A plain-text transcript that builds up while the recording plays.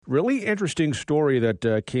Really interesting story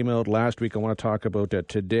that came out last week. I want to talk about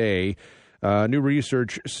today. New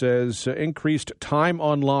research says increased time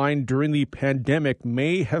online during the pandemic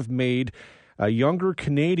may have made younger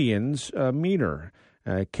Canadians meaner.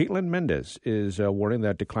 Kaitlynn Mendes is warning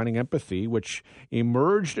that declining empathy, which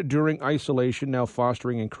emerged during isolation, now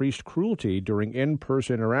fostering increased cruelty during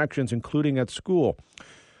in-person interactions, including at school.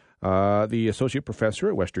 The associate professor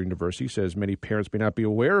at Western University says many parents may not be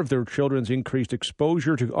aware of their children's increased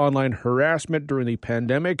exposure to online harassment during the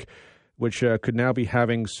pandemic, which could now be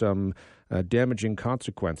having some damaging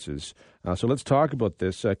consequences. So let's talk about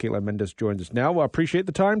this. Kaitlynn Mendes joins us now. Appreciate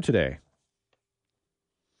the time today.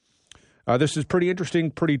 This is pretty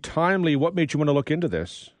interesting, pretty timely. What made you want to look into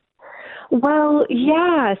this? Well,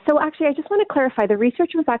 yeah. So actually, I just want to clarify. The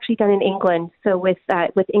research was actually done in England, so with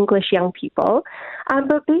English young people.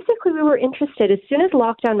 But basically, we were interested, as soon as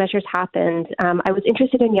lockdown measures happened, I was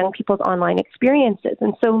interested in young people's online experiences.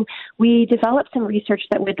 And so we developed some research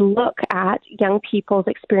that would look at young people's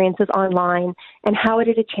experiences online and how it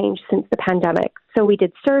had changed since the pandemic. So we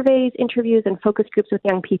did surveys, interviews, and focus groups with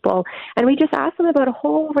young people, and we just asked them about a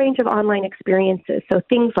whole range of online experiences. So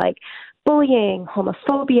things like bullying,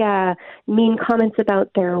 homophobia, mean comments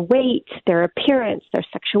about their weight, their appearance, their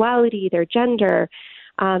sexuality, their gender,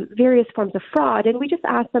 various forms of fraud. And we just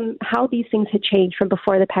asked them how these things had changed from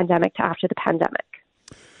before the pandemic to after the pandemic.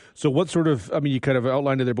 So what sort of, you kind of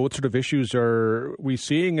outlined it there, but what sort of issues are we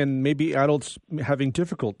seeing and maybe adults having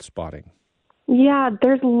difficult spotting? Yeah,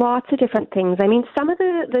 there's lots of different things. Some of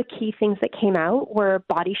the key things that came out were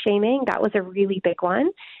body shaming. That was a really big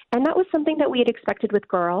one. And that was something that we had expected with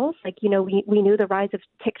girls. We knew the rise of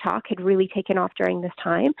TikTok had really taken off during this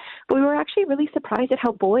time. But we were actually really surprised at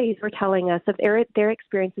how boys were telling us of their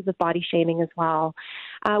experiences of body shaming as well.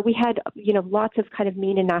 We had, lots of kind of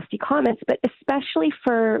mean and nasty comments, but especially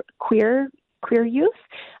for queer youth.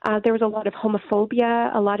 There was a lot of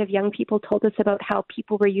homophobia. A lot of young people told us about how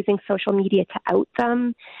people were using social media to out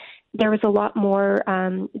them. There was a lot more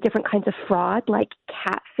different kinds of fraud, like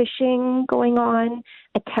catfishing going on,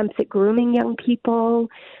 attempts at grooming young people,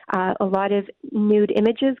 a lot of nude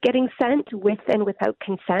images getting sent with and without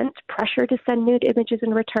consent, pressure to send nude images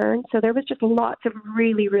in return. So there was just lots of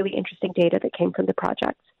really, really interesting data that came from the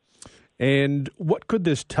project. And what could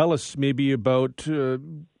this tell us maybe about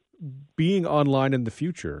being online in the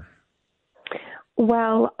future?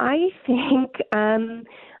 Well, I think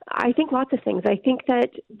lots of things. I think that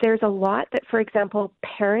there's a lot that, for example,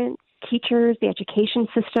 parents, teachers, the education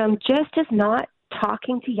system just is not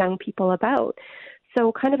talking to young people about.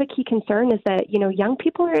 So kind of a key concern is that, young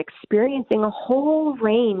people are experiencing a whole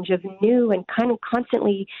range of new and kind of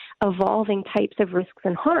constantly evolving types of risks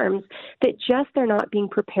and harms that just they're not being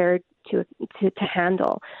prepared to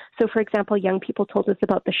handle. So, for example, young people told us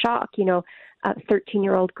about the shock,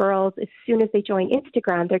 13-year-old girls, as soon as they join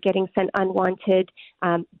Instagram, they're getting sent unwanted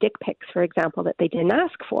dick pics, for example, that they didn't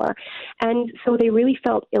ask for. And so they really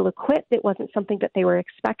felt ill-equipped. It wasn't something that they were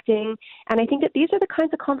expecting. And I think that these are the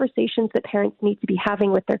kinds of conversations that parents need to be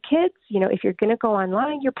having with their kids. If you're going to go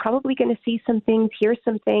online, you're probably going to see some things, hear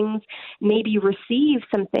some things, maybe receive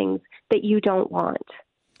some things that you don't want.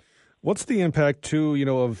 What's the impact, too,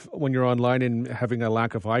 of when you're online and having a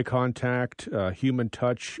lack of eye contact, human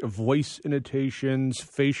touch, voice intonations,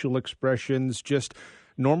 facial expressions, just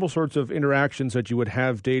normal sorts of interactions that you would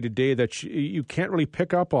have day to day that you can't really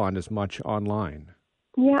pick up on as much online?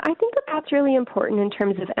 Yeah, I think that's really important in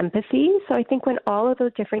terms of empathy. So I think when all of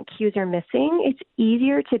those different cues are missing, it's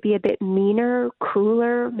easier to be a bit meaner,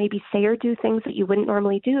 crueler, maybe say or do things that you wouldn't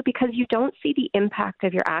normally do because you don't see the impact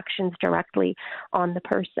of your actions directly on the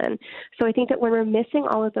person. So I think that when we're missing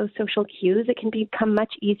all of those social cues, it can become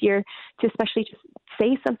much easier to especially just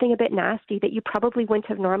say something a bit nasty that you probably wouldn't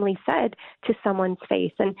have normally said to someone's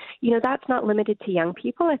face. And, that's not limited to young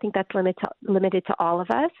people. I think that's limited to all of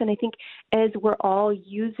us. And I think as we're all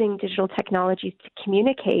using digital technologies to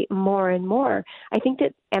communicate more and more, I think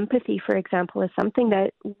that empathy, for example, is something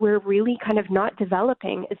that we're really kind of not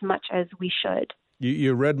developing as much as we should.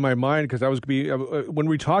 You read my mind because I was going to be when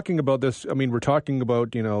we're talking about this. We're talking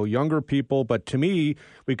about younger people, but to me,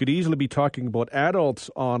 we could easily be talking about adults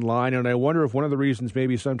online. And I wonder if one of the reasons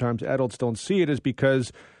maybe sometimes adults don't see it is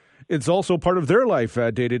because it's also part of their life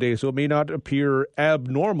day to day. So it may not appear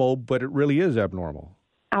abnormal, but it really is abnormal.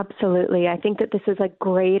 Absolutely. I think that this is a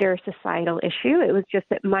greater societal issue. It was just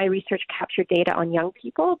that my research captured data on young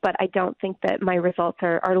people, but I don't think that my results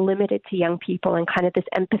are limited to young people and kind of this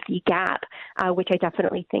empathy gap, which I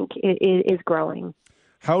definitely think is growing.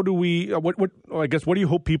 How do we, what do you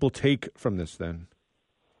hope people take from this then?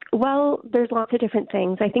 Well, there's lots of different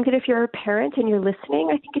things. I think that if you're a parent and you're listening,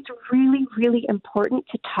 I think it's really, really important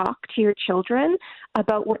to talk to your children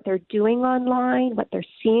about what they're doing online, what they're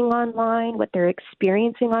seeing online, what they're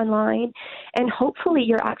experiencing online. And hopefully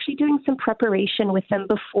you're actually doing some preparation with them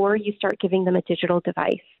before you start giving them a digital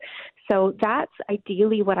device. So that's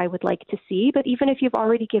ideally what I would like to see. But even if you've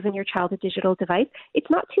already given your child a digital device, it's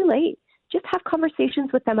not too late. Just have conversations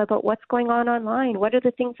with them about what's going on online. What are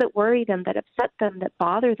the things that worry them, that upset them, that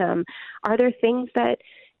bother them? Are there things that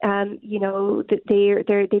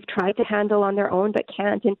that they've tried to handle on their own but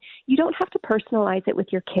can't? And you don't have to personalize it with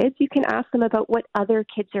your kids. You can ask them about what other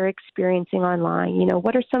kids are experiencing online.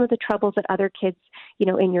 What are some of the troubles that other kids,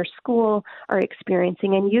 in your school are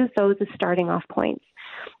experiencing, and use those as starting off points.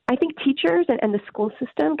 I think teachers and the school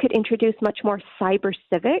system could introduce much more cyber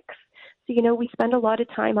civics. So, we spend a lot of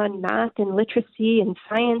time on math and literacy and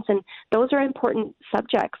science, and those are important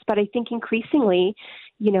subjects. But I think increasingly,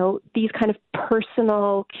 these kind of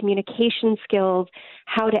personal communication skills,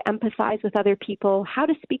 how to empathize with other people, how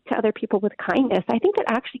to speak to other people with kindness, I think that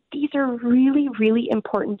actually these are really, really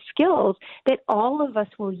important skills that all of us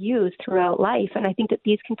will use throughout life. And I think that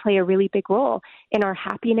these can play a really big role in our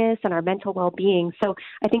happiness and our mental well-being. So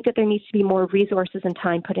I think that there needs to be more resources and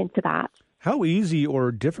time put into that. How easy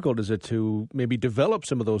or difficult is it to maybe develop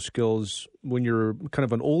some of those skills when you're kind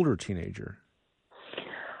of an older teenager?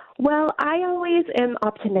 Well, I always am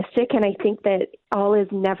optimistic, and I think that all is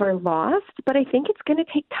never lost, but I think it's going to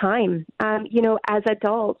take time. As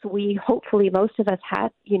adults, we hopefully, most of us had,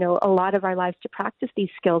 a lot of our lives to practice these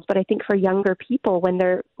skills. But I think for younger people, when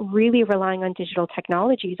they're really relying on digital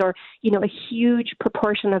technologies or, a huge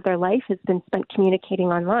proportion of their life has been spent communicating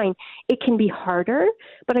online, it can be harder,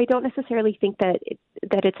 but I don't necessarily think that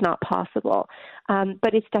it's not possible.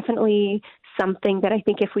 But it's definitely something that I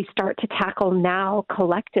think if we start to tackle now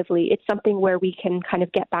collectively, it's something where we can kind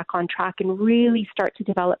of get back on track and really start to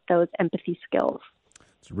develop those empathy skills.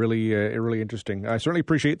 It's really interesting. I certainly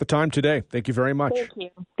appreciate the time today. Thank you very much.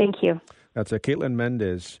 Thank you. That's Kaitlynn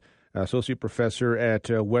Mendes, Associate Professor at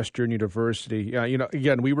Western University.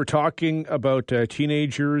 Again, we were talking about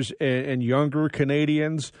teenagers and younger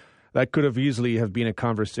Canadians. That could have easily have been a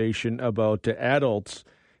conversation about adults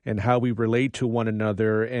and how we relate to one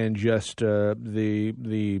another, and just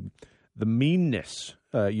the meanness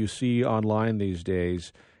you see online these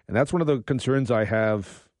days. And that's one of the concerns I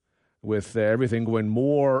have with everything going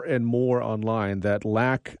more and more online, that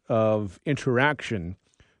lack of interaction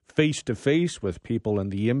face-to-face with people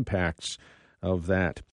and the impacts of that.